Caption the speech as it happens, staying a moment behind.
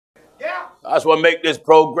That's what makes this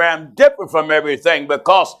program different from everything,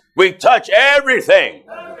 because we touch everything.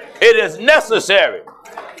 It is necessary.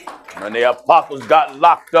 When the apostles got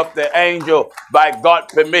locked up, the angel, by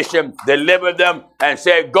God's permission, delivered them and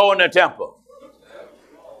said, go in the temple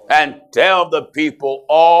and tell the people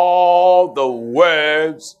all the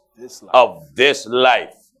words of this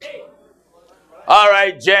life. All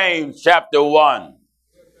right, James chapter 1.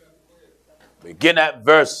 Begin at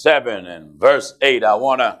verse 7 and verse 8. I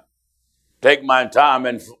want to take my time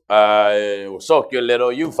and soak you a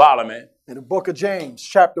little. You follow me. In the book of James,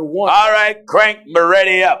 chapter 1. All right, crank me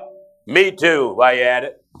ready up. Me too, while you're at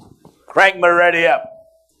it. Crank me ready up.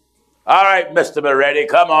 All right, Mr. Moretti,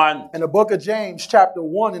 come on. In the book of James, chapter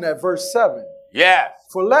 1, and at verse 7. Yes.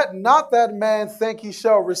 For let not that man think he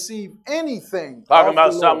shall receive anything. Talking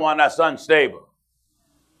about someone that's unstable.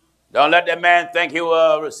 Don't let that man think he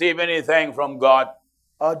will receive anything from God.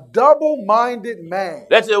 A double-minded man.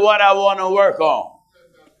 This is what I want to work on.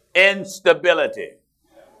 Instability.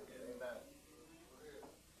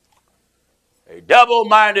 A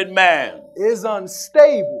double-minded man is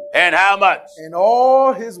unstable. And how much? In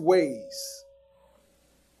all his ways.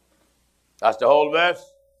 That's the whole verse?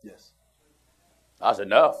 Yes. That's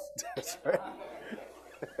enough. That's right.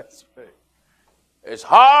 That's right. It's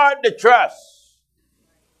hard to trust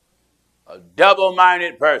a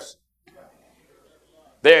double-minded person.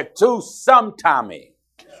 They're too sometimey.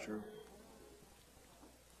 It's true.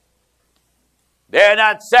 They're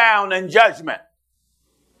not sound in judgment.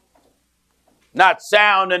 Not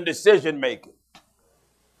sound in decision making.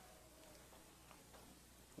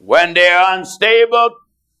 When they're unstable,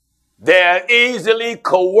 they're easily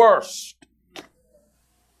coerced,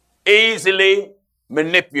 easily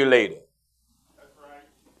manipulated,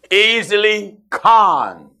 easily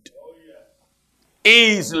conned,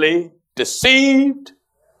 easily deceived,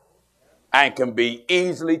 and can be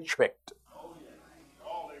easily tricked.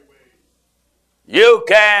 You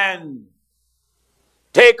can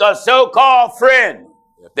take a so-called friend.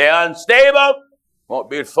 If they're unstable, won't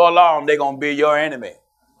be for long, they're going to be your enemy.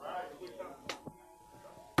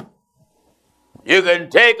 You can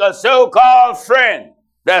take a so-called friend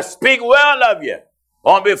that speak well of you.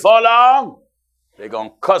 Won't be for long, they're going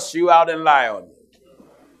to cuss you out and lie on you.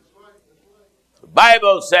 The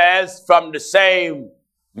Bible says, from the same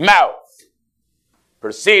mouth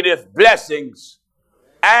proceedeth blessings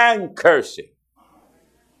and cursing.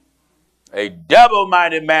 A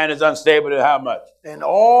double-minded man is unstable in how much? In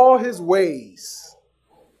all his ways.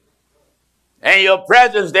 In your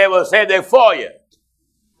presence, they will say they're for you.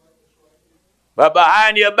 But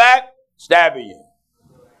behind your back, stabbing you.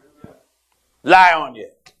 Lie on you.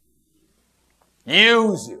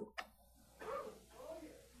 Use you.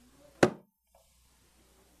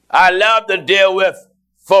 I love to deal with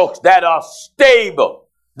folks that are stable.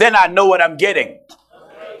 Then I know what I'm getting.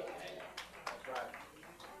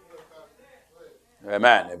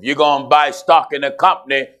 Amen. If you're going to buy stock in a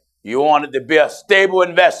company, you want it to be a stable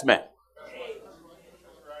investment.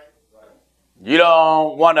 You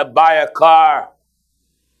don't want to buy a car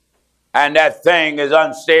and that thing is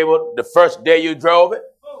unstable the first day you drove it.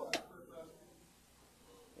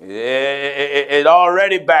 It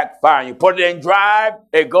already backfired. You put it in drive,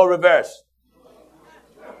 it go reverse.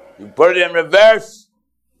 You put it in reverse,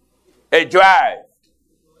 it drives.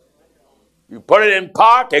 You put it in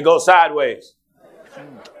park, it goes sideways.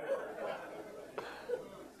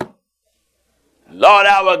 Lord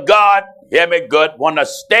our God, hear me good, want a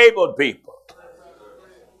stable people.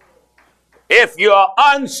 If you are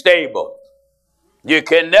unstable, you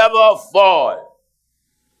can never afford.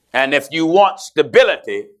 And if you want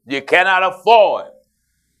stability, you cannot afford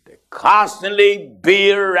to constantly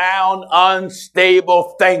be around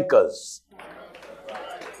unstable thinkers.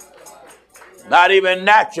 Not even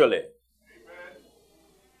naturally.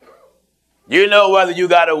 You know whether you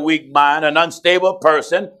got a weak mind, an unstable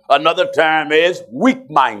person. Another term is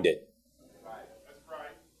weak-minded.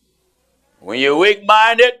 When you're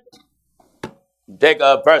weak-minded, take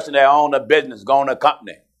a person that owns a business, go on a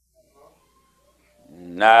company.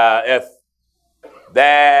 Now, if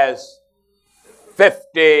there's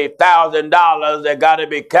 $50,000 that got to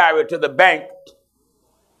be carried to the bank,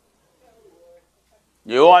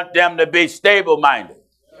 you want them to be stable-minded.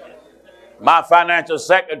 My financial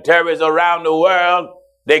secretaries around the world,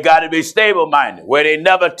 they got to be stable-minded, where they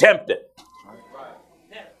never tempted.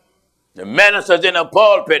 The ministers in the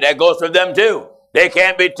pulpit, that goes for them too. They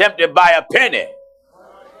can't be tempted by a penny.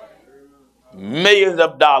 Millions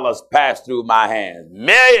of dollars pass through my hands.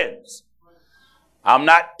 Millions. I'm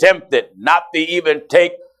not tempted not to even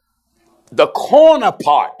take the corner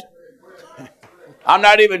part. I'm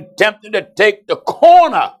not even tempted to take the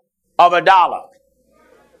corner of $1.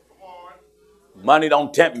 Money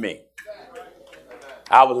don't tempt me.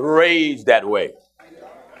 I was raised that way.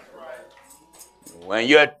 When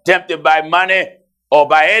you're tempted by money or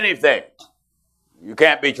by anything, you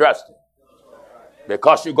can't be trusted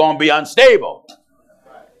because you're going to be unstable.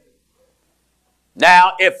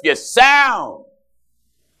 Now, if you're sound,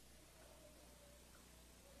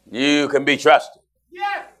 you can be trusted.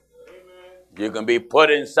 Yes. You can be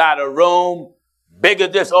put inside a room big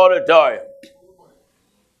as this auditorium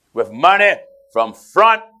with money from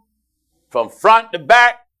front to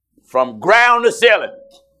back, from ground to ceiling.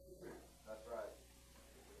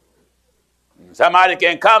 Somebody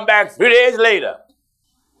can come back 3 days later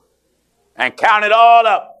and count it all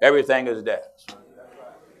up. Everything is there.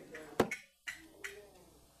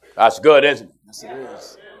 That's good, isn't it? Yes, it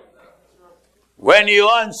is. When you're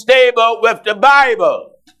unstable with the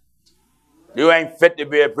Bible, you ain't fit to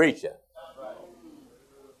be a preacher.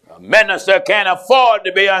 A minister can't afford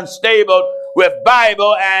to be unstable with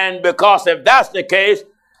Bible, and because if that's the case,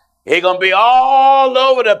 he's going to be all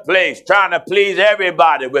over the place trying to please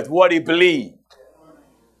everybody with what he believes.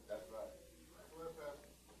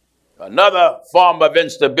 Another form of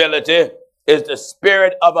instability is the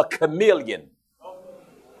spirit of a chameleon.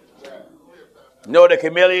 You know what a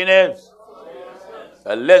chameleon is?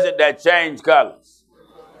 A lizard that changes colors.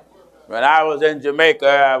 When I was in Jamaica,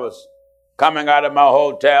 I was coming out of my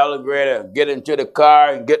hotel and ready to get into the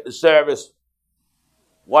car and get to service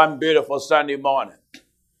one beautiful Sunday morning.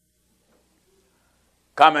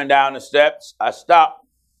 Coming down the steps, I stopped.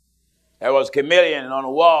 There was a chameleon on the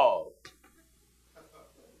wall.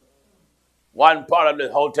 One part of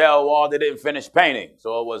the hotel wall they didn't finish painting,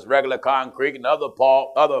 so it was regular concrete, and the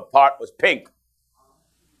other part was pink.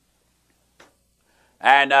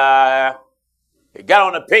 And he got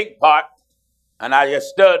on the pink part, and I just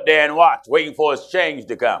stood there and watched, waiting for his change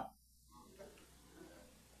to come.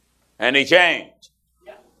 And he changed.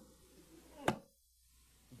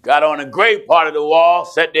 Got on the gray part of the wall,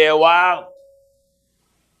 sat there a while.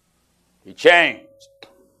 He changed.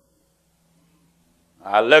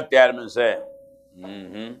 I looked at him and said,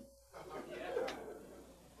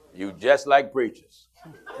 you just like preachers.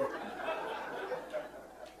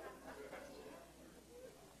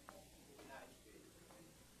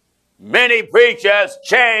 Many preachers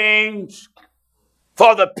change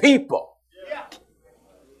for the people.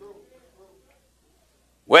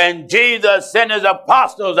 When Jesus sent his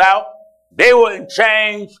apostles out, they wouldn't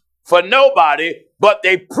change for nobody, but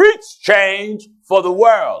they preached change for the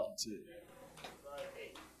world.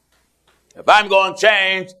 If I'm going to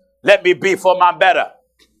change, let me be for my better,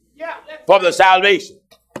 for the salvation.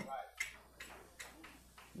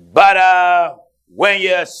 But when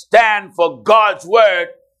you stand for God's word,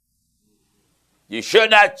 you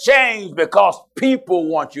should not change because people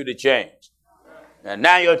want you to change. And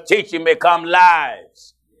now your teaching become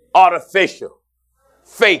lies, artificial,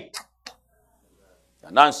 fake.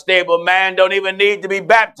 An unstable man don't even need to be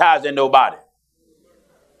baptized in nobody.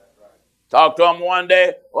 Talk to him one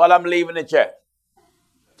day, well, I'm leaving the church.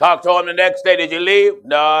 Talk to him the next day, did you leave?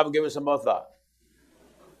 No, I'm giving some more thought.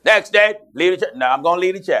 Next day, leave the church. No, I'm going to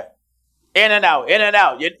leave the church. In and out, in and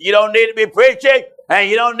out. You don't need to be preaching, and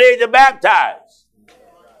you don't need to baptize.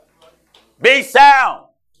 Be sound.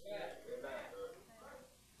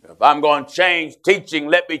 If I'm going to change teaching,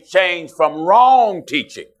 let me change from wrong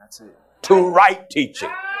teaching to right teaching.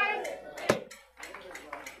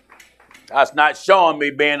 That's not showing me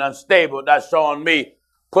being unstable. That's showing me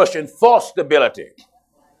pushing for stability.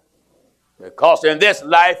 Because in this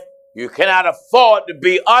life, you cannot afford to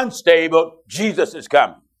be unstable. Jesus is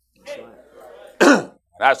coming.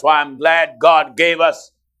 That's why I'm glad God gave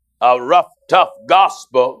us a rough, tough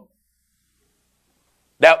gospel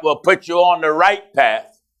that will put you on the right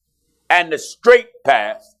path and the straight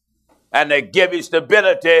path, and they give you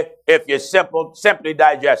stability if you simply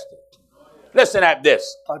digest it. Listen at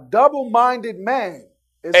this. A double-minded man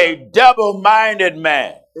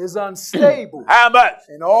is unstable. How much?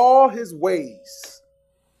 In all his ways.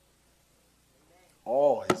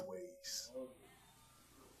 All his ways.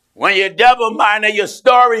 When you're double-minded, your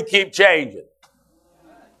story keeps changing.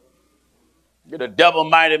 Get a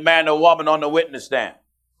double-minded man or woman on the witness stand.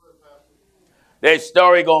 Their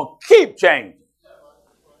story going to keep changing.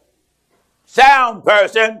 Sound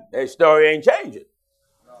person, their story ain't changing.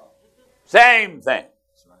 Same thing.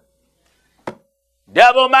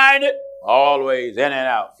 Double-minded, always in and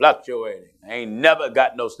out, fluctuating. Ain't never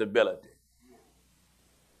got no stability.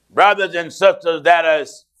 Brothers and sisters that are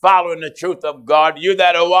following the truth of God, you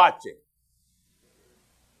that are watching,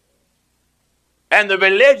 and the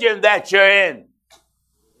religion that you're in,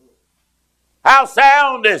 how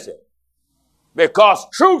sound is it? Because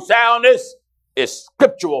true soundness is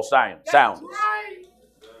scriptural soundness.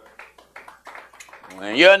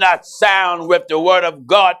 When you're not sound with the word of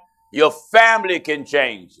God, your family can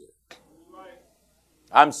change you.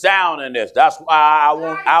 I'm sound in this. That's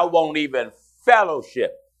why I won't even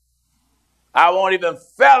fellowship. I won't even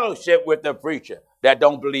fellowship with the preacher that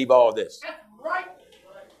don't believe all this.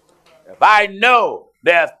 If I know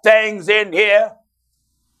there are things in here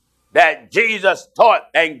that Jesus taught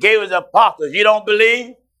and gave his apostles, you don't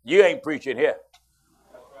believe, you ain't preaching here.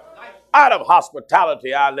 Out of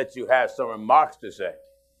hospitality, I'll let you have some remarks to say.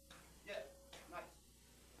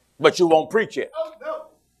 But you won't preach it.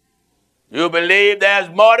 You believe there's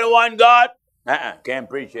more than one God? Can't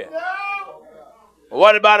preach it.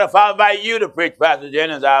 What about if I invite you to preach, Pastor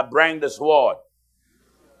Jennings? I bring the sword.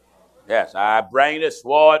 Yes, I bring the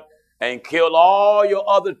sword and kill all your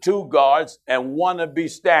other two guards and one to be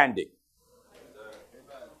standing.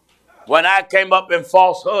 When I came up in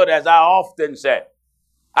falsehood, as I often said,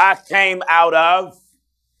 I came out of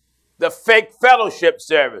the fake fellowship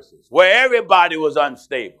services where everybody was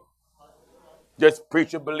unstable. This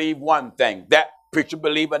preacher believed one thing. That preacher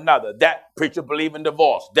believed another. That preacher believed in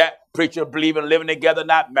divorce. That preacher believed in living together,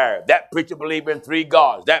 not married. That preacher believed in 3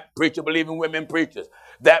 gods. That preacher believed in women preachers.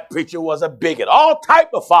 That preacher was a bigot. All type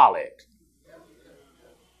of folly.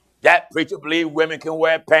 That preacher believed women can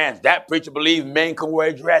wear pants. That preacher believed men can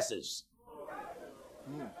wear dresses.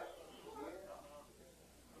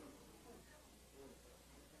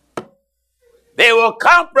 They will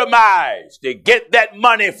compromise to get that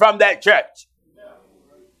money from that church.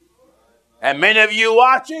 And many of you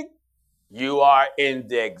watching, you are in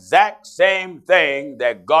the exact same thing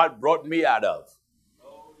that God brought me out of.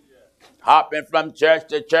 Hopping from church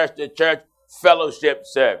to church to church, fellowship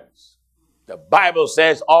service. The Bible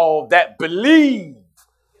says all that believe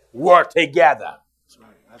were together. That's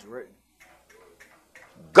right. That's written.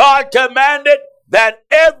 God commanded that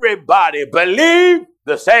everybody believe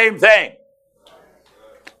the same thing.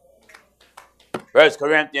 1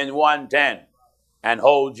 Corinthians 1:10 and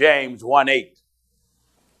hold James 1:8.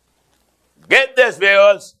 Get this,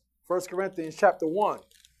 viewers. 1 Corinthians chapter 1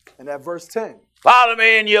 and at verse 10. Follow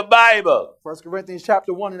me in your Bible. 1 Corinthians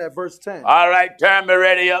chapter 1 and at verse 10. All right, turn me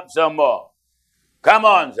ready up some more. Come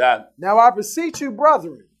on, son. Now I beseech you,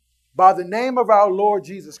 brethren, by the name of our Lord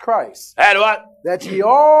Jesus Christ, And what? that ye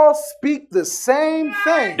all speak the same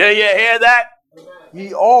thing. Do you hear that?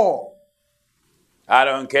 Ye all. I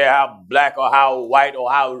don't care how black or how white or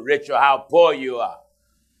how rich or how poor you are.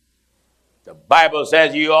 The Bible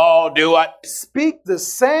says you all do what? Speak the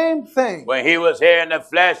same thing. When he was here in the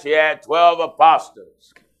flesh, he had 12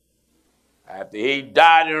 apostles. After he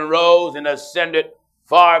died and rose and ascended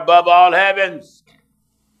far above all heavens,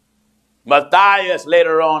 Matthias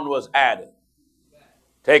later on was added,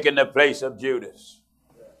 taking the place of Judas.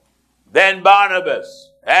 Then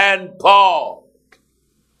Barnabas and Paul.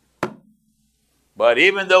 But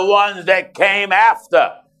even the ones that came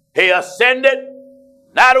after he ascended,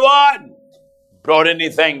 not one brought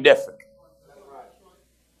anything different.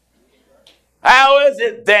 How is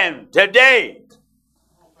it then today?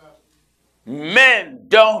 Men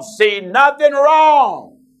don't see nothing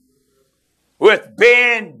wrong with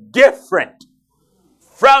being different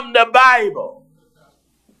from the Bible,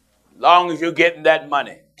 as long as you're getting that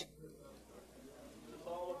money.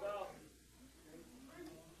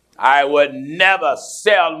 I would never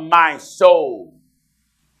sell my soul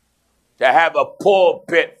to have a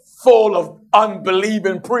pulpit full of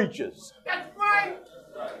unbelieving preachers. That's right.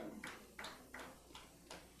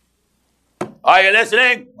 Are you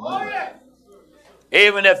listening? Oh, yes.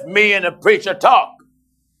 Even if me and the preacher talk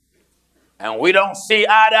and we don't see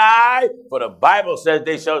eye to eye, for the Bible says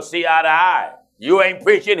they shall see eye to eye. You ain't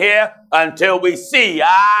preaching here until we see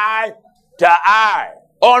eye to eye.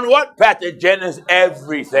 On what, Pastor Jennings?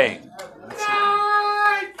 Everything. That's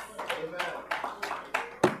right.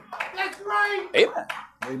 That's right. Amen.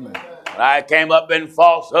 Amen. When I came up in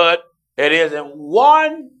falsehood, it isn't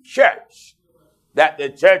one church that the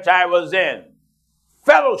church I was in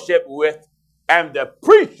fellowship with and the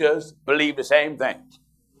preachers believe the same thing.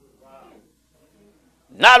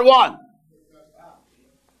 Not one.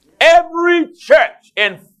 Every church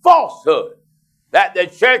in falsehood that the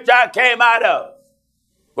church I came out of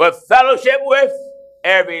with fellowship with,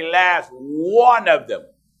 every last one of them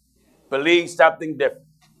believes something different.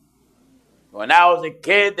 When I was a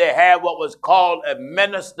kid, they had what was called a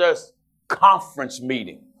minister's conference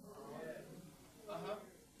meeting.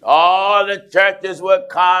 All the churches would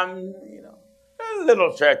come,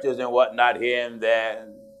 little churches and whatnot here and there.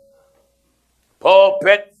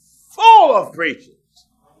 Pulpit full of preachers.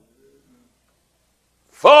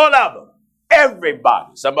 Full of them.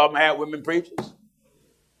 everybody. Some of them had women preachers.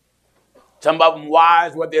 Some of them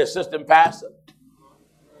wives with their assistant pastor.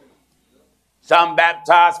 Some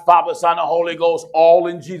baptized Father, Son, and Holy Ghost, all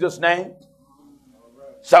in Jesus' name.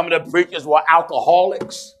 Some of the preachers were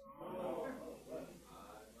alcoholics.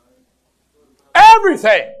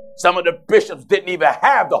 Everything. Some of the bishops didn't even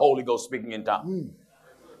have the Holy Ghost speaking in tongues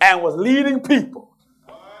and was leading people.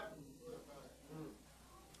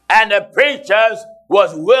 And the preachers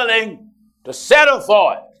was willing to settle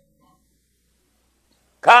for it.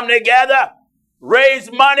 Come together,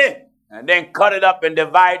 raise money, and then cut it up and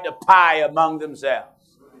divide the pie among themselves.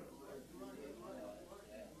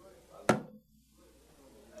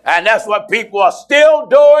 And that's what people are still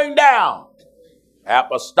doing now.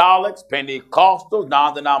 Apostolics, Pentecostals,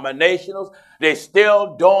 non-denominationals, they're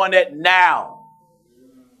still doing it now.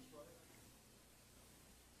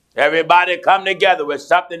 Everybody come together with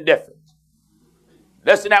something different.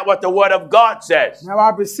 Listen at what the Word of God says. Now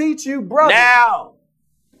I beseech you, brother. Now.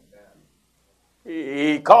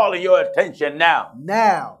 He calling your attention now.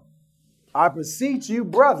 Now I beseech you,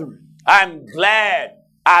 brethren. I'm glad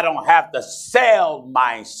I don't have to sell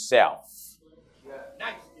myself.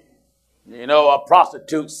 You know, a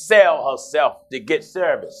prostitute sells herself to get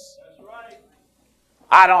service.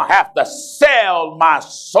 I don't have to sell my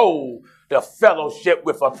soul to fellowship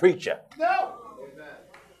with a preacher. No.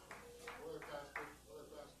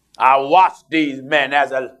 I watched these men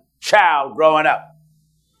as a child growing up.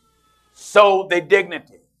 Sold their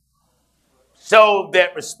dignity. Sold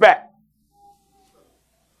their respect.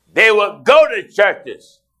 They would go to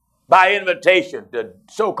churches by invitation to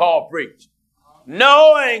so-called preach,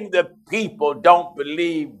 knowing the people don't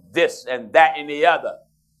believe this and that and the other,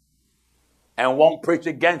 and won't preach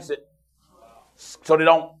against it so they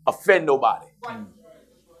don't offend nobody.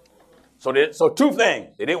 So two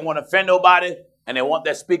things. They didn't want to offend nobody, and they want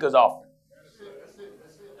their speaker's offering.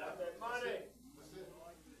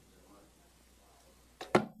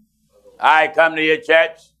 I come to your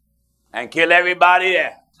church and kill everybody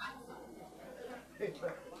there.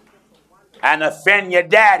 And offend your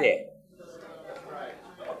daddy.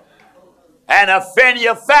 And offend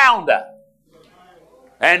your founder.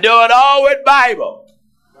 And do it all with Bible.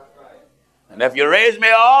 And if you raise me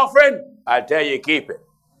an offering, I tell you keep it.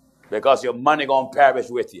 Because your money going to perish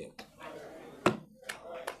with you.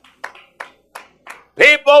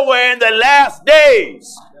 People, we're in the last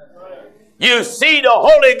days. You see the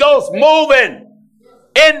Holy Ghost moving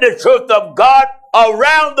in the truth of God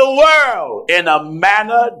around the world in a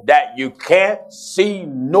manner that you can't see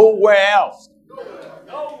nowhere else.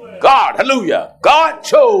 God, hallelujah, God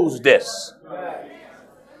chose this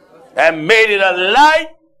and made it a light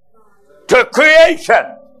to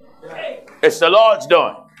creation. It's the Lord's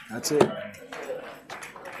doing. That's it.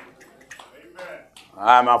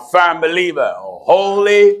 I'm a firm believer. A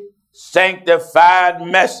holy, sanctified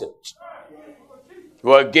message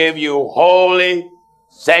will give you holy,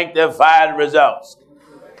 sanctified results.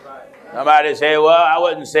 Somebody say, well, I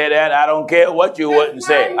wouldn't say that. I don't care what you wouldn't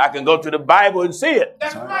say. I can go to the Bible and see it.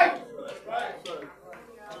 That's right.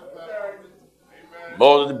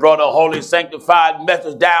 Moses brought a holy, sanctified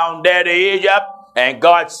message down there to Egypt, and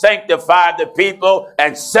God sanctified the people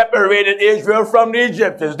and separated Israel from the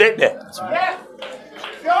Egyptians, didn't they? Yes.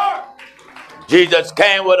 Sure. Jesus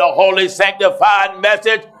came with a holy, sanctified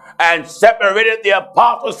message and separated the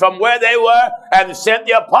apostles from where they were and sent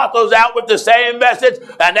the apostles out with the same message.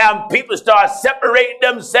 And now people start separating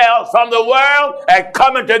themselves from the world and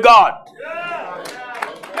coming to God. Yes.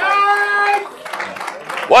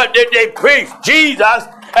 What did they preach? Jesus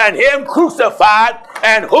and Him crucified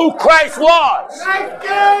and who Christ was.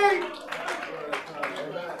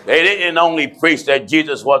 They didn't only preach that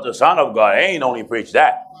Jesus was the Son of God. They ain't only preached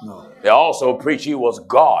that. No. They also preached He was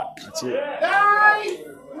God. That's it.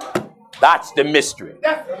 That's the mystery.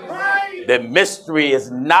 That's right. The mystery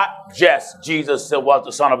is not just Jesus was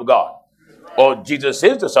the Son of God or Jesus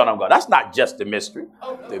is the Son of God. That's not just the mystery.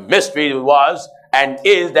 The mystery was and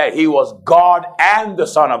is that He was God and the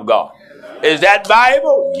Son of God. Is that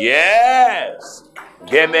Bible? Yes.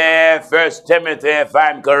 Give me 1 Timothy if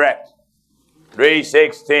I'm correct.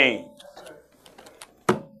 3:16.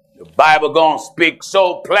 The Bible gonna speak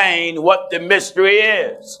so plain what the mystery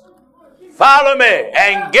is. Follow me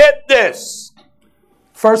and get this.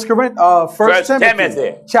 1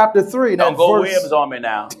 Timothy chapter 3. Don't go Williams on me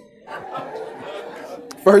now.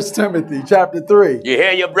 1 Timothy chapter 3. You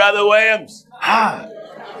hear your brother Williams?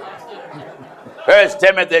 1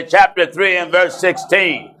 Timothy chapter 3 and verse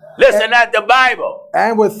 16. Listen at the Bible.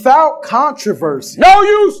 And without controversy. No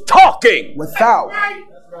use talking. Without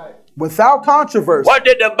controversy. What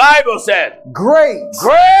did the Bible say? Great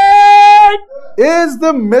is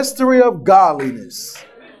the mystery of godliness.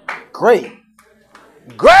 Great.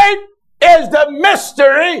 Great is the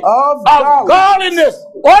mystery Of godliness.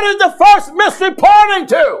 What is the first mystery pointing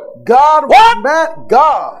to? God What?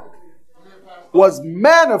 God was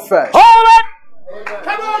manifest. Hold it.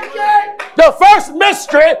 Come on, Jay. The first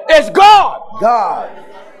mystery is God. God.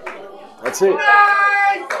 That's it.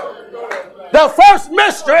 Nice. The first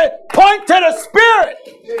mystery points to the Spirit.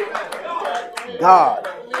 God.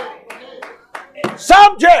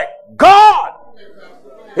 Subject, God.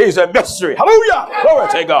 He's a mystery. Hallelujah. Glory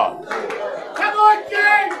to God. Come on,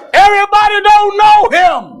 Jay. Everybody don't know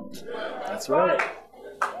him. That's right.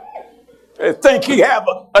 They think he have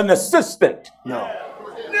an assistant. No.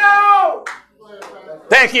 No.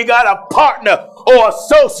 Think he got a partner or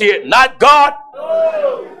associate, not God.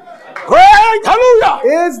 Great, hallelujah.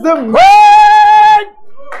 Great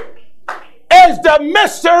is the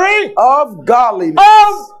mystery Of godliness.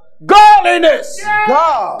 of godliness.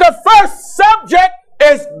 God. The first subject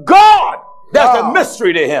is God. That's the God.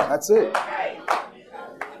 mystery to him. That's it.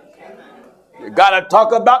 You got to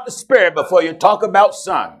talk about the Spirit before you talk about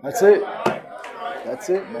Son. That's it. That's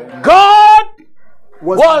it, man. God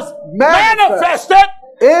was manifested,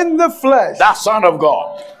 in the flesh. the Son of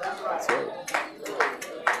God. That's it.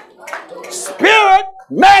 Spirit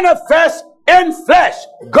manifests in flesh.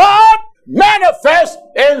 God manifests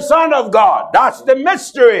in Son of God. That's the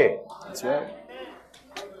mystery. That's right.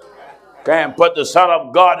 Can't put the Son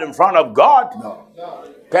of God in front of God. No.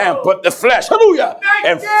 Can't put the flesh, hallelujah,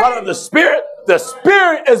 in front of the Spirit. The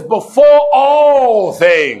Spirit is before all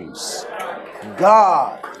things.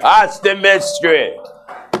 God. That's the mystery.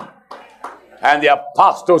 And the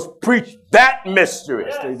apostles preached that mystery.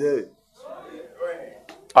 They did.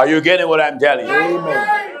 Are you getting what I'm telling you?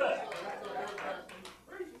 Amen.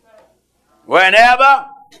 Whenever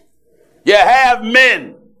you have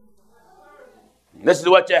men, this is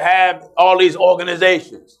what you have, all these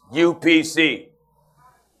organizations, UPC,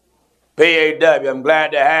 PAW. I'm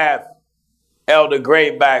glad to have Elder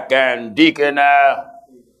Gray back and Deacon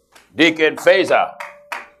Faisal.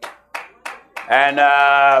 And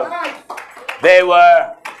they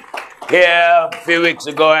were here a few weeks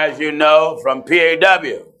ago, as you know, from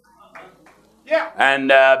PAW. Yeah.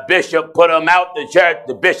 And Bishop put them out the church.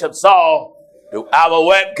 The bishop saw our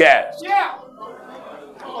webcast. Yeah.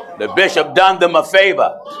 The bishop done them a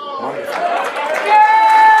favor.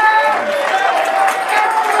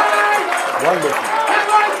 Wonderful. Come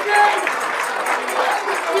on, Jay.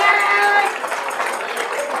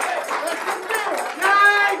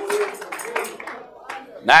 Nice.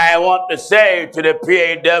 Now I want to say to the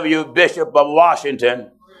PAW Bishop of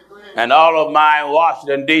Washington and all of my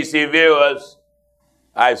Washington, D.C. viewers,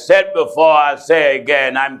 I've said before, I say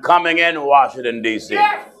again, I'm coming in Washington, D.C.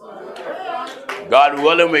 Yes. God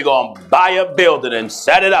willing, we're going to buy a building and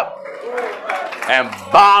set it up and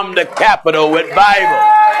bomb the Capitol with Bible.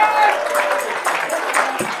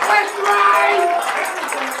 That's right.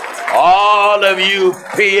 All of you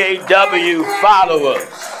PAW followers,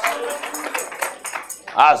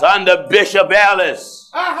 I was under Bishop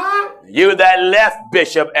Ellis. You that left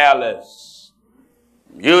Bishop Ellis.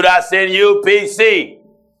 You that's in UPC.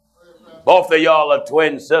 Both of y'all are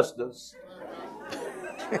twin sisters.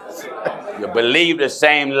 You believe the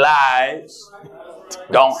same lies.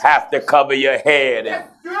 Don't have to cover your head.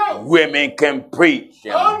 And women can preach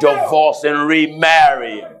and divorce and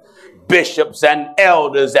remarry. And bishops and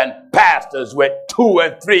elders and pastors with 2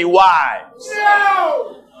 and 3 wives.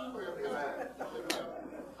 No.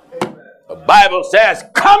 The Bible says,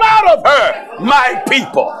 come out of her, my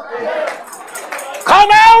people. Come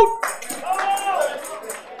out.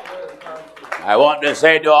 I want to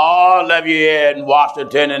say to all of you here in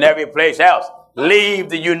Washington and every place else, leave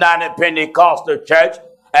the United Pentecostal Church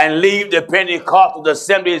and leave the Pentecostal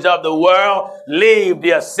assemblies of the world. Leave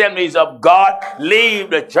the assemblies of God.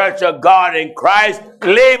 Leave the Church of God in Christ.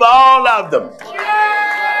 Leave all of them.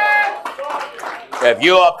 If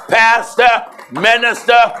you're a pastor,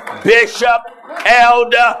 minister, bishop,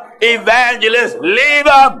 elder, evangelist, leave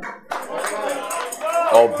them.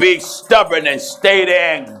 Or be stubborn and stay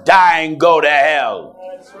there and die and go to hell.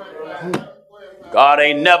 God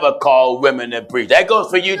ain't never called women to preach. That goes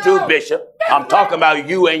for you too, Bishop. I'm talking about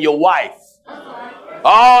you and your wife.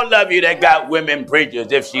 All of you that got women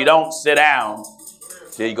preachers, if she don't sit down,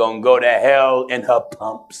 she's going to go to hell in her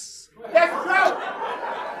pumps. That's true.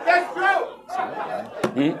 That's true.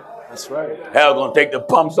 That's right. Hell going to take the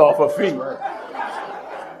pumps off her feet.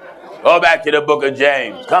 Go back to the book of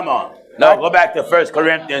James. Come on. No, go back to 1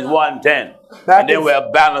 Corinthians 1:10. And then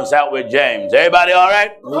we'll balance out with James. Everybody all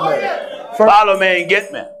right? Amen. Follow me and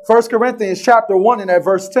get me. 1 Corinthians chapter 1 and at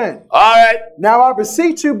verse 10. All right. Now I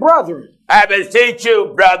beseech you, brethren. I beseech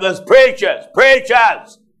you, brothers, preachers,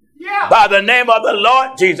 Yeah. by the name of the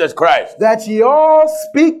Lord Jesus Christ. That ye all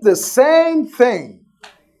speak the same thing.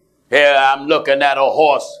 Here I'm looking at a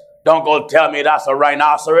horse. Don't go tell me that's a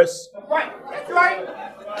rhinoceros. That's right. That's right.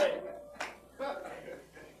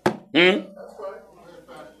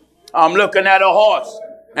 I'm looking at a horse,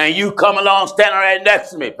 and you come along standing right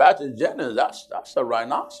next to me. Pastor Jennings, that's a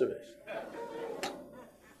rhinoceros.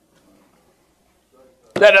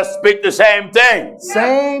 Let us speak the same thing.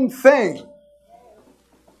 Same thing.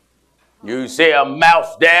 You see a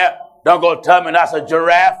mouse there, don't go tell me that's a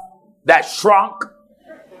giraffe that shrunk.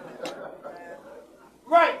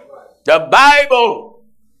 Right. The Bible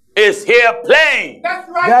is here plain. That's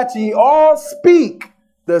right. That ye all speak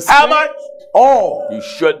the same. How much? All. You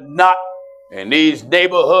should not, in these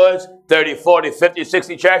neighborhoods, 30, 40, 50,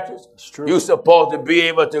 60 churches, you're supposed to be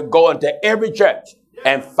able to go into every church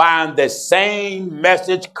and find the same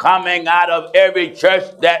message coming out of every church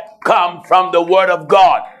that comes from the Word of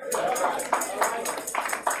God.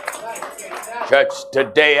 Church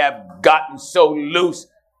today have gotten so loose,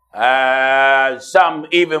 some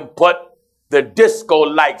even put the disco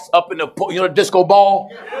lights up in the, you know, disco ball?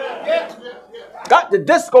 Got the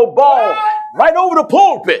disco ball right over the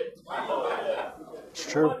pulpit.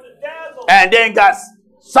 It's true. And then got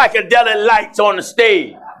psychedelic lights on the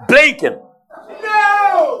stage, blinking.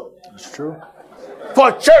 No. It's true.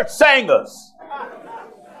 For church singers.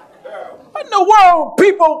 What in the world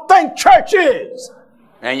people think church is?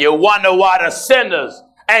 And you wonder why the sinners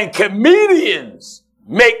and comedians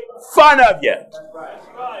make fun of you.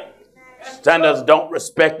 Sinners don't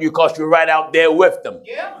respect you because you're right out there with them.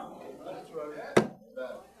 Yeah.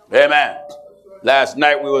 Amen. Last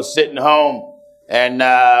night we were sitting home, and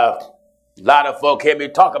a lot of folk hear me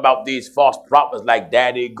talk about these false prophets like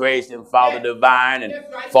Daddy Grace and Father Divine and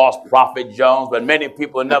false prophet Jones, but many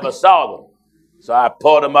people never saw them. So I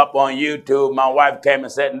pulled them up on YouTube. My wife came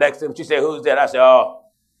and sat next to him. She said, "Who's that?" I said, "Oh,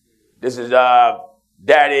 this is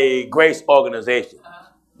Daddy Grace organization.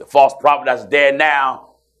 The false prophet that's there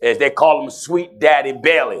now is they call him Sweet Daddy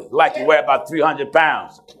Bailey. Like he weigh about 300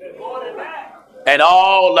 pounds. And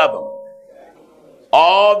all of them,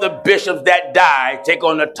 all the bishops that die take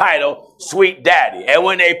on the title Sweet Daddy. And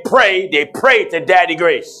when they pray to Daddy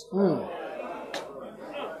Grace.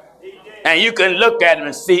 And you can look at them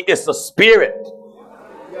and see it's a spirit.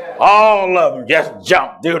 All of them just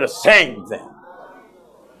jump, do the same thing."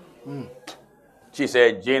 She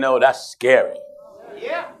said, "Gino, that's scary."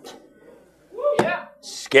 Yeah. Yeah.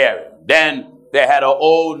 Scary. Then they had an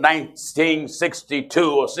old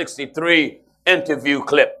 1962 or 63 interview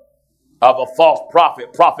clip of a false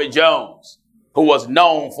prophet, Prophet Jones, who was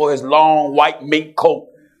known for his long white mink coat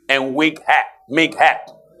and mink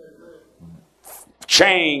hat,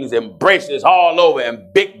 chains and bracelets all over,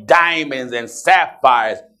 and big diamonds and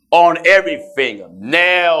sapphires on every finger,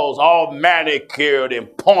 nails all manicured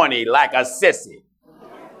and pointy like a sissy,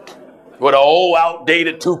 with an old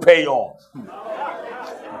outdated toupee on.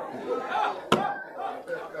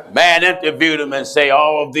 Man interviewed him and say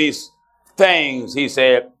all of these things. He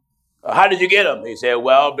said, "How did you get them?" He said,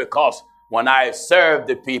 "Well, because when I serve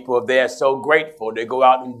the people, they're so grateful. They go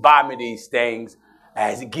out and buy me these things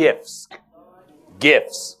as gifts.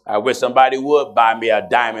 Gifts. I wish somebody would buy me a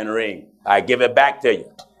diamond ring. I give it back to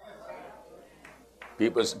you."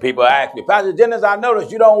 People ask me, "Pastor Jennings, I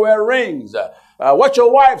noticed you don't wear rings. What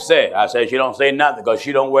your wife say?" I said, "She don't say nothing because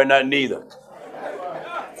she don't wear nothing either."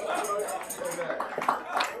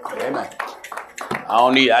 Amen.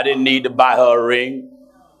 I didn't need to buy her a ring.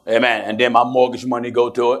 Amen. And then my mortgage money go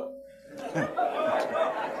to it.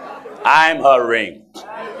 I'm her ring.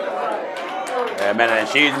 Amen. And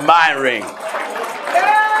she's my ring.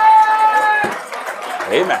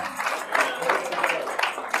 Amen.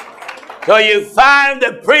 So you find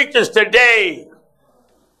the preachers today,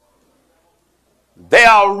 they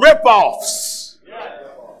are rip-offs.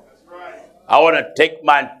 I want to take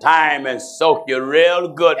my time and soak you real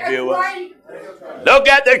good, viewers. Right. Look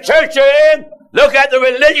at the church you're in. Look at the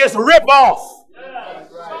religious rip-off.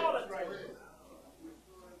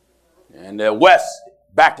 In the West,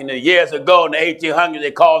 back in the years ago, in the 1800s,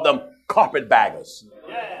 they called them carpetbaggers.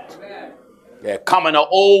 They're coming to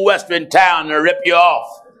old Western town to rip you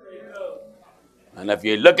off. And if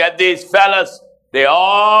you look at these fellas, they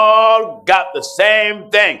all got the same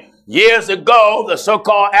thing. Years ago, the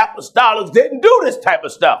so-called apostolics didn't do this type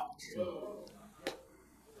of stuff.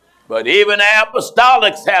 But even the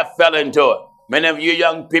apostolics have fell into it. Many of you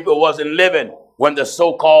young people wasn't living when the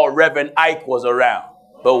so-called Reverend Ike was around.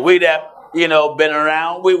 But we that you know, been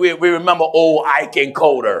around. We remember old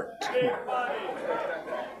𝖡ki𝖾yiyi𝗂.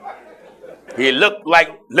 He looked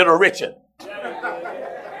like Little Richard.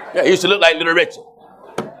 Yeah, he used to look like Little Richard.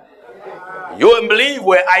 You wouldn't believe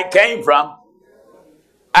where Ike came from.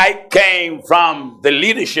 Ike came from the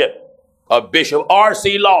leadership of Bishop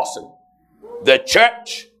R.C. Lawson, the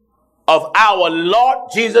Church of our Lord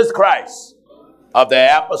Jesus Christ of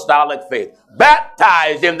the Apostolic Faith,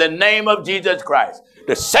 baptized in the name of Jesus Christ,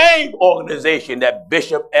 the same organization that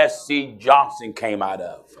Bishop S.C. Johnson came out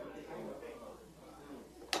of.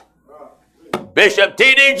 Bishop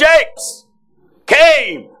T.D. Jakes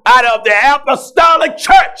came out of the Apostolic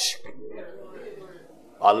Church.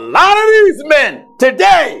 A lot of these men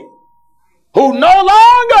today who no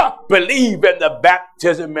longer believe in the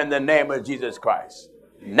baptism in the name of Jesus Christ,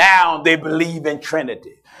 now they believe in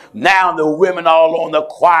Trinity. Now the women all on the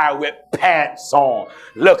choir with pants on,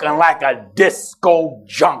 looking like a disco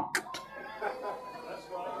junk.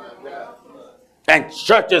 And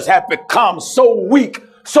churches have become so weak,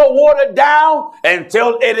 so watered down,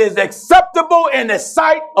 until it is acceptable in the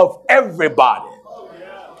sight of everybody.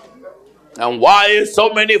 And why is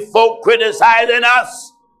so many folk criticizing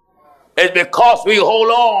us? It's because we hold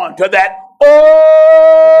on to that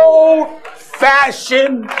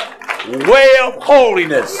old-fashioned way of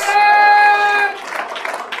holiness.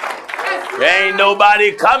 There ain't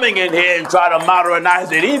nobody coming in here and try to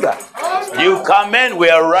modernize it either. You come in,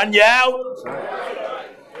 we'll run you out.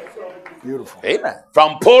 Beautiful. Amen.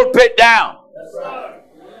 From pulpit down.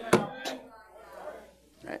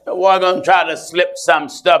 Ain't no one gonna try to slip some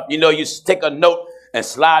stuff. You know, you stick a note and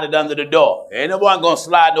slide it under the door. Ain't no one gonna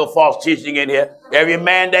slide no false teaching in here. Every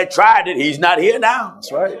man that tried it, he's not here now.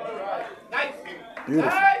 That's right.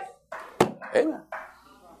 Beautiful. Amen.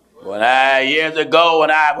 Years ago,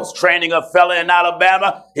 when I was training a fella in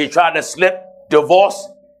Alabama, he tried to slip divorce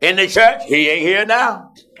in the church. He ain't here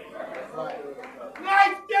now.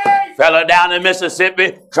 Fella down in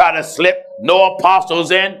Mississippi tried to slip no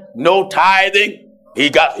apostles in, no tithing.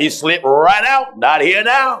 He slipped right out. Not here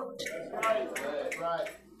now.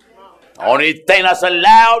 Only thing that's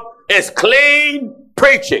allowed is clean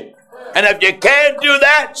preaching. And if you can't do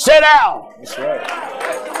that, sit down. That's right.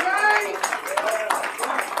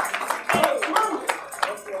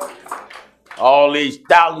 All these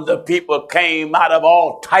thousands of people came out of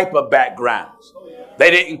all type of backgrounds.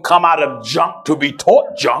 They didn't come out of junk to be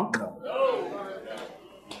taught junk.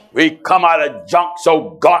 We come out of junk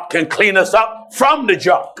so God can clean us up from the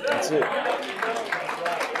junk. That's it.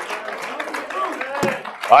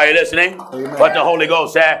 Are you listening? Amen. What the Holy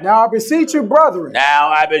Ghost said? Now I beseech you, brethren, Now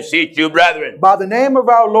I beseech you, brethren. by the name of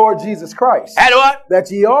our Lord Jesus Christ, And what? that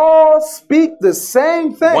ye all speak the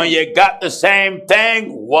same thing, When you got the same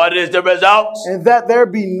thing, what is the result? and that there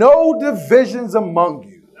be no divisions among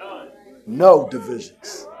you. No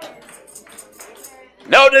divisions.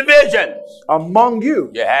 No divisions. Among you.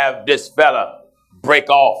 You have this fella break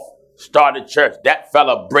off, start a church. That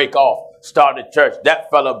fella break off, start a church. That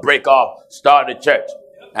fella break off, start a church.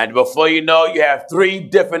 And before you know, you have 3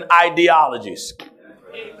 different ideologies.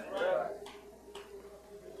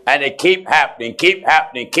 And they keep happening, keep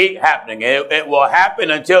happening, keep happening. It will happen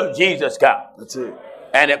until Jesus comes. That's it.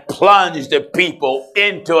 And it plunged the people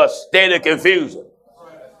into a state of confusion.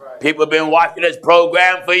 People have been watching this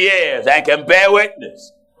program for years and can bear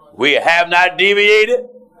witness. We have not deviated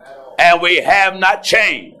and we have not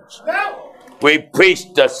changed. We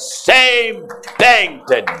preach the same thing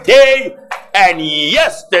today and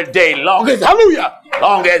yesterday, long as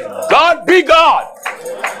God be God.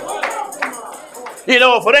 You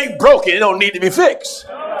know, if it ain't broken, it don't need to be fixed.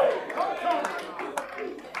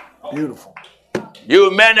 Beautiful.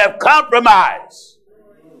 You men have compromised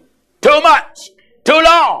too much, too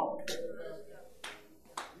long.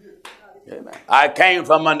 Amen. I came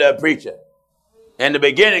from under a preacher. In the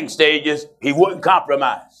beginning stages, he wouldn't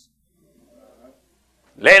compromise.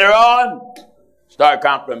 Later on, start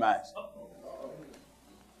compromising.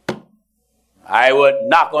 I would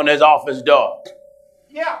knock on his office door.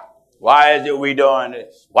 Yeah. Why is it we doing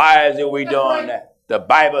this? Why is it we doing that? The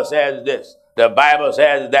Bible says this. The Bible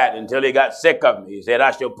says that, until he got sick of me. He said,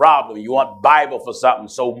 that's your problem. You want Bible for something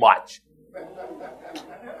so much.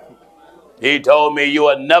 He told me you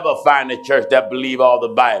will never find a church that believe all the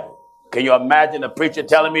Bible. Can you imagine a preacher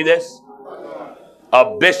telling me this?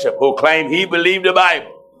 A bishop who claimed he believed the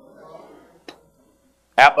Bible.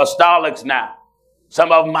 Apostolics now.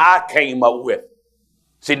 Some of them I came up with.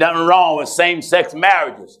 See, nothing wrong with same-sex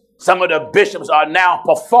marriages. Some of the bishops are now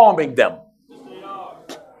performing them.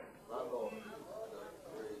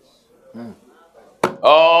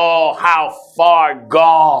 Oh, how far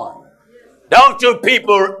gone Don't you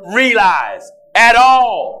people realize at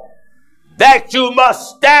all that you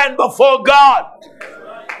must stand before God?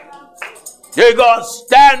 You're going to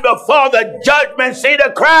stand before the judgment seat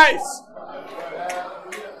of Christ.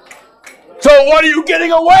 So what are you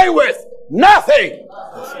getting away with? Nothing.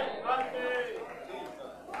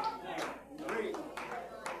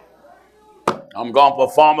 I'm going to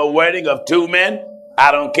perform a wedding of 2 men.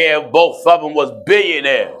 I don't care if both of them was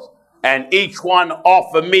billionaires. And each one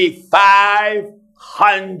offered me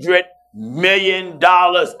 $500 million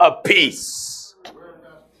apiece.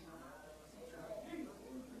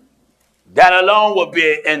 That alone would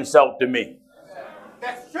be an insult to me.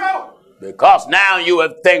 That's true. Because now you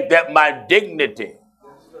would think that my dignity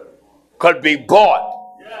could be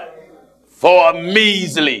bought for a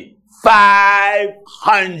measly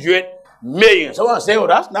 $500 million. Someone say, well,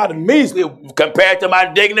 that's not a measly compared to my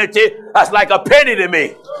dignity. That's like a penny to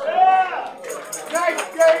me.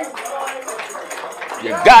 You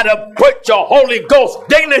got to put your Holy Ghost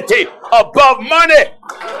dignity above money.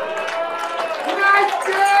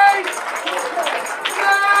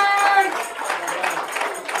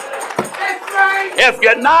 If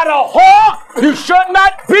you're not a whore, you should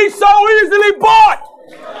not be so easily bought.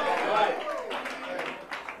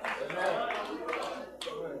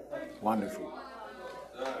 Wonderful.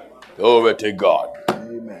 Glory to God.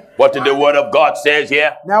 Amen. What did the word of God says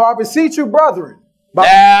here? Now I beseech you, brethren.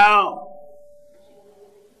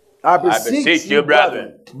 I beseech you,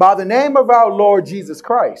 brethren, by the name of our Lord Jesus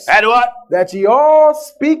Christ. And what? That ye all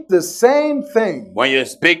speak the same thing. When you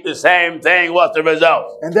speak the same thing, what's the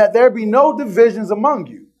result? And that there be no divisions among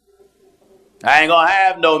you. I ain't going to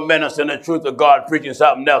have no minister in the truth of God preaching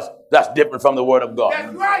something else that's different from the word of God.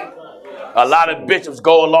 That's right. A lot of bishops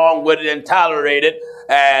go along with it and tolerate it,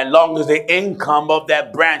 as long as the income of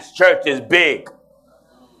that branch church is big.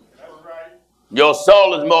 Your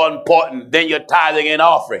soul is more important than your tithing and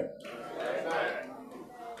offering.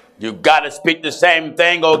 You got to speak the same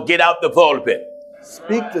thing or get out the pulpit.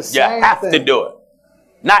 Speak the same thing. You have to do it.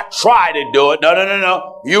 Not try to do it.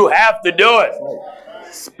 No. You have to do it.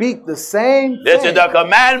 Right. Speak the same thing. This is the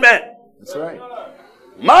commandment. That's right.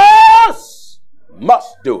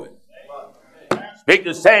 Must do it. Speak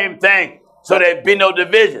the same thing so there be no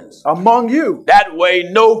divisions among you. That way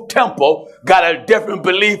no temple got a different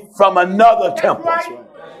belief from another temple. Right.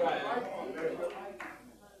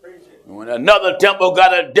 When another temple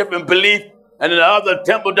got a different belief and the other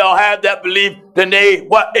temple don't have that belief, then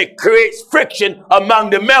it creates friction among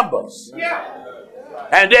the members. Yeah.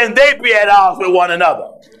 And then they be at odds with one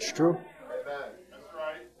another. It's true.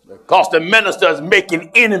 Because the minister is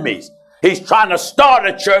making enemies. He's trying to start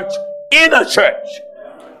a church in a church.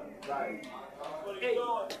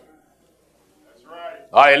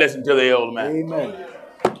 All right, listen to the old man. Amen.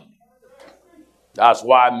 That's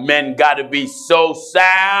why men got to be so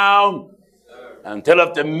sound until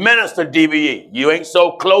if the minister deviate, you ain't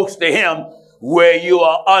so close to him where you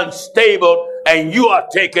are unstable and you are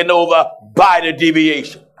taken over by the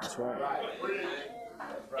deviation. That's right.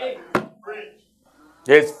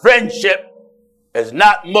 His friendship is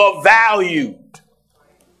not more valued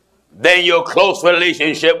than your close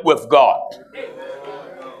relationship with God.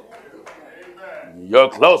 Your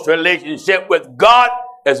close relationship with God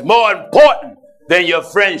is more important than your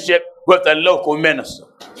friendship with a local minister.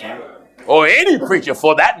 Or any preacher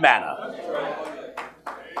for that matter.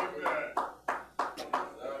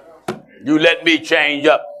 You let me change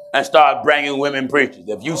up and start bringing women preachers.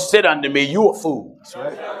 If you sit under me, you a fool. That's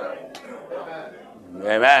right.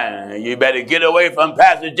 Amen. You better get away from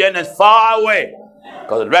Pastor Jennings far away.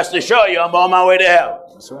 Because rest assured you, I'm on my way to hell.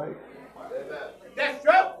 That's right. That's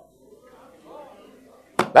true.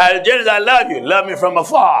 Pastor Jennings, I love you. Love me from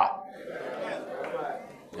afar.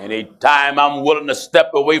 Anytime I'm willing to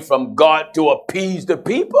step away from God to appease the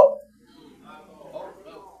people.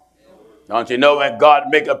 Don't you know when God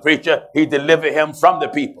make a preacher, he deliver him from the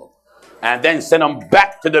people. And then send him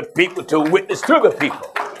back to the people to witness to the people.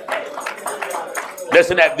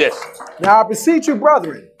 Listen at this. Now I beseech you,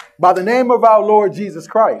 brethren, by the name of our Lord Jesus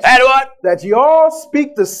Christ. And what? That ye all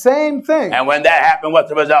speak the same thing. And when that happened, what's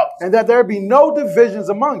the result? And that there be no divisions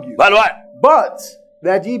among you. But what? But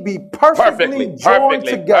that ye be perfectly joined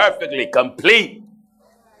together. Perfectly, complete.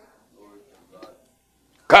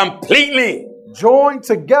 Completely. Joined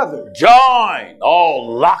together. Joined.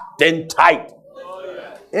 All locked in tight.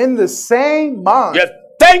 In the same mind. You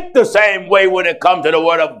think the same way when it comes to the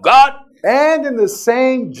word of God. And in the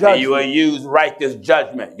same judgment. And you will use righteous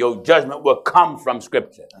judgment. Your judgment will come from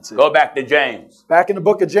Scripture. Go back to James. Back in the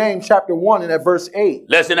book of James, chapter 1 and at verse 8.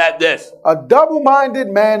 Listen at this. A double-minded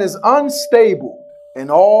man is unstable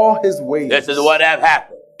in all his ways. This is what have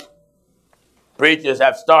happened. Preachers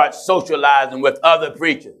have started socializing with other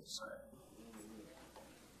preachers.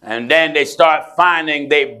 And then they start finding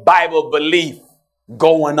their Bible belief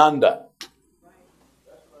going under.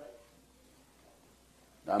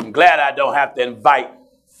 I'm glad I don't have to invite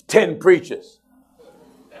 10 preachers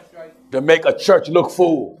to make a church look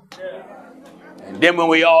full. And then when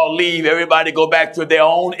we all leave, everybody go back to their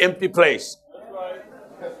own empty place.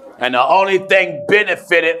 And the only thing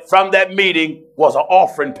benefited from that meeting was an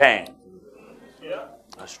offering pan.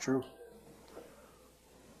 That's true.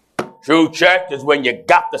 True church is when you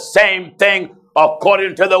got the same thing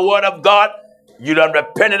according to the word of God. You done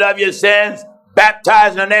repented of your sins,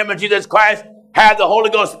 baptized in the name of Jesus Christ, have the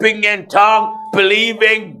Holy Ghost speaking in tongue,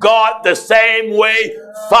 believing God the same way,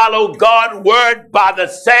 follow God's word by the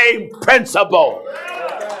same principle.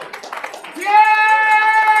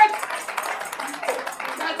 Yes!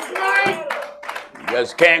 That's right! You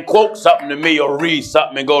just can't quote something to me or read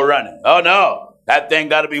something and go running. Oh no. That thing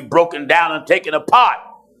got to be broken down and taken apart.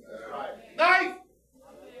 Nice!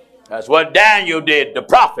 That's what Daniel did, the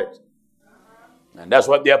prophet. And that's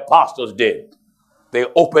what the apostles did. They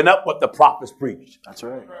open up what the prophets preached. That's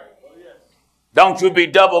right. Don't you be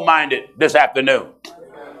double-minded this afternoon.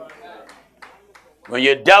 When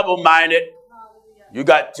you're double-minded, you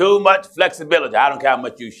got too much flexibility. I don't care how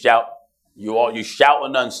much you shout. You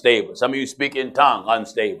shouting unstable. Some of you speak in tongue,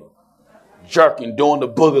 unstable. Jerking, doing the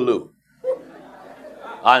boogaloo.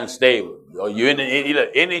 Unstable.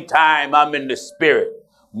 Anytime I'm in the spirit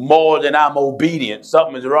more than I'm obedient,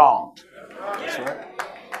 something is wrong. That's right.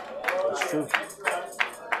 That's true.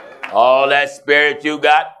 All that spirit you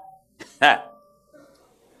got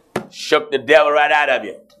shook the devil right out of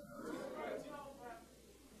you.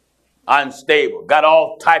 Unstable. Got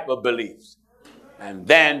all type of beliefs. And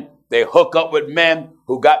then they hook up with men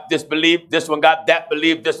who got this belief, this one got that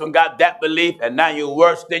belief, this one got that belief, and now you're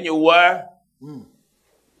worse than you were.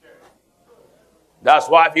 That's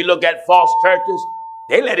why if you look at false churches,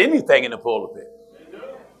 they let anything in the pulpit.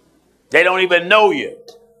 They don't even know you.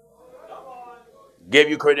 Give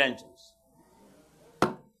you credentials.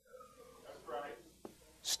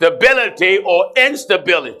 Stability or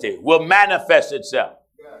instability will manifest itself.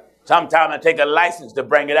 Sometimes I take a license to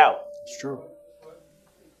bring it out. It's true.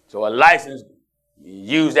 So a license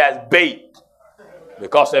used as bait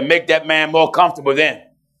because they make that man more comfortable then.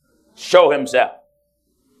 Show himself.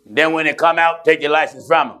 Then when they come out, take your license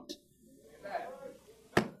from him.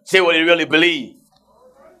 See what he really believes.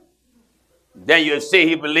 Then you'll see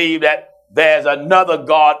he believed that there's another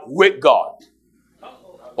God with God.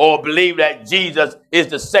 Or believe that Jesus is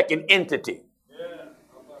the second entity.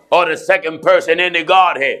 Or the second person in the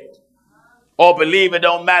Godhead. Or believe it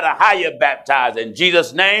don't matter how you're baptized, in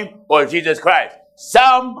Jesus' name or Jesus Christ.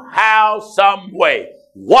 Somehow, some way.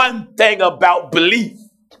 One thing about belief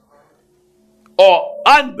or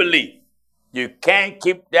unbelief, you can't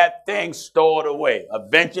keep that thing stored away.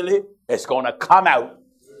 Eventually, it's going to come out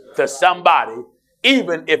to somebody,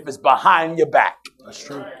 even if it's behind your back. That's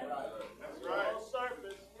true.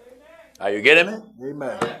 Are you getting me?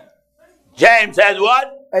 Amen. James says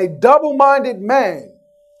what? A double-minded man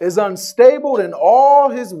is unstable in all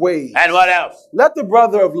his ways. And what else? Let the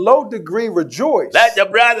brother of low degree rejoice. Let the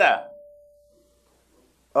brother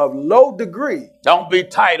of low degree. Don't be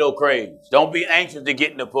title crazed. Don't be anxious to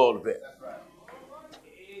get in the pulpit.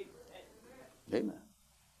 Amen.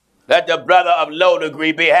 Let the brother of low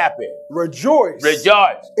degree be happy. Rejoice.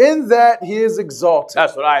 Rejoice. In that he is exalted.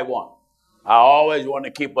 That's what I want. I always want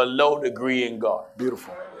to keep a low degree in God.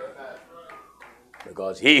 Beautiful.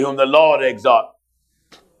 Because he whom the Lord exalt,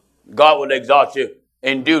 God will exalt you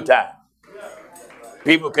in due time.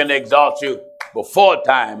 People can exalt you before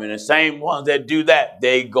time, and the same ones that do that,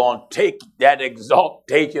 they gonna take that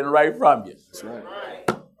exaltation right from you. That's right.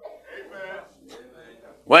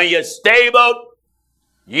 When you're stable,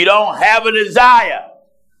 you don't have a desire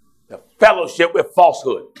to fellowship with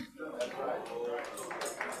falsehood.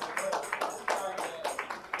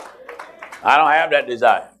 I don't have that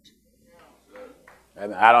desire.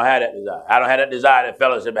 I don't have that desire. I don't have that desire to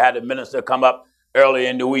fellowship. I had the minister come up early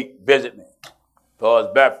in the week, visit me for his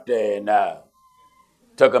birthday, and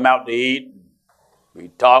took him out to eat. We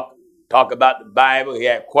talked about the Bible. He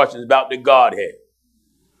had questions about the Godhead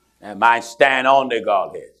and my stand on the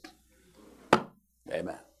Godhead.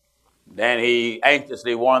 Amen. Then he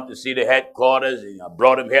anxiously wanted to see the headquarters. And I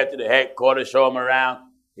brought him here to the headquarters, show him around.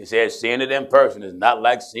 He said, seeing it in person is not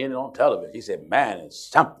like seeing it on television. He said, man, it's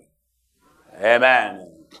something.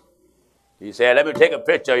 Amen. He said, let me take a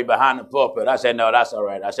picture of you behind the pulpit. I said, no, that's all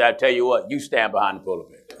right. I said, I tell you what, you stand behind the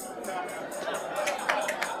pulpit.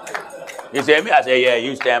 He said, me? I said, yeah,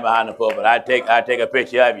 you stand behind the pulpit. I take a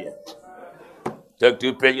picture of you. Took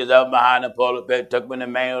 2 pictures of him behind the pulpit, took him in the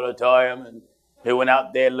main auditorium, and he went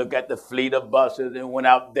out there and looked at the fleet of buses, and went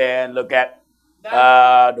out there and looked at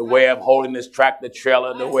the way of holding this tractor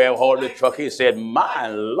trailer, the way of holding the truck. He said, my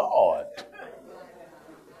Lord.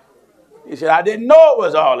 He said, I didn't know it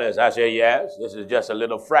was all this. I said, yes, this is just a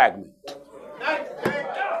little fragment.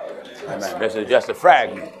 Amen. This is just a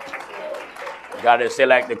fragment. God to say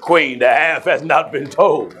like the queen, the half has not been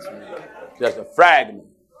told. Just a fragment.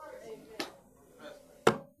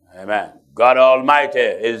 Amen. God Almighty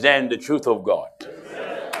is in the truth of God.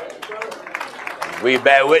 We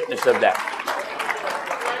bear witness of that.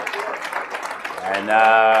 And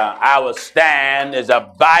our stand is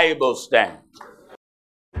a Bible stand.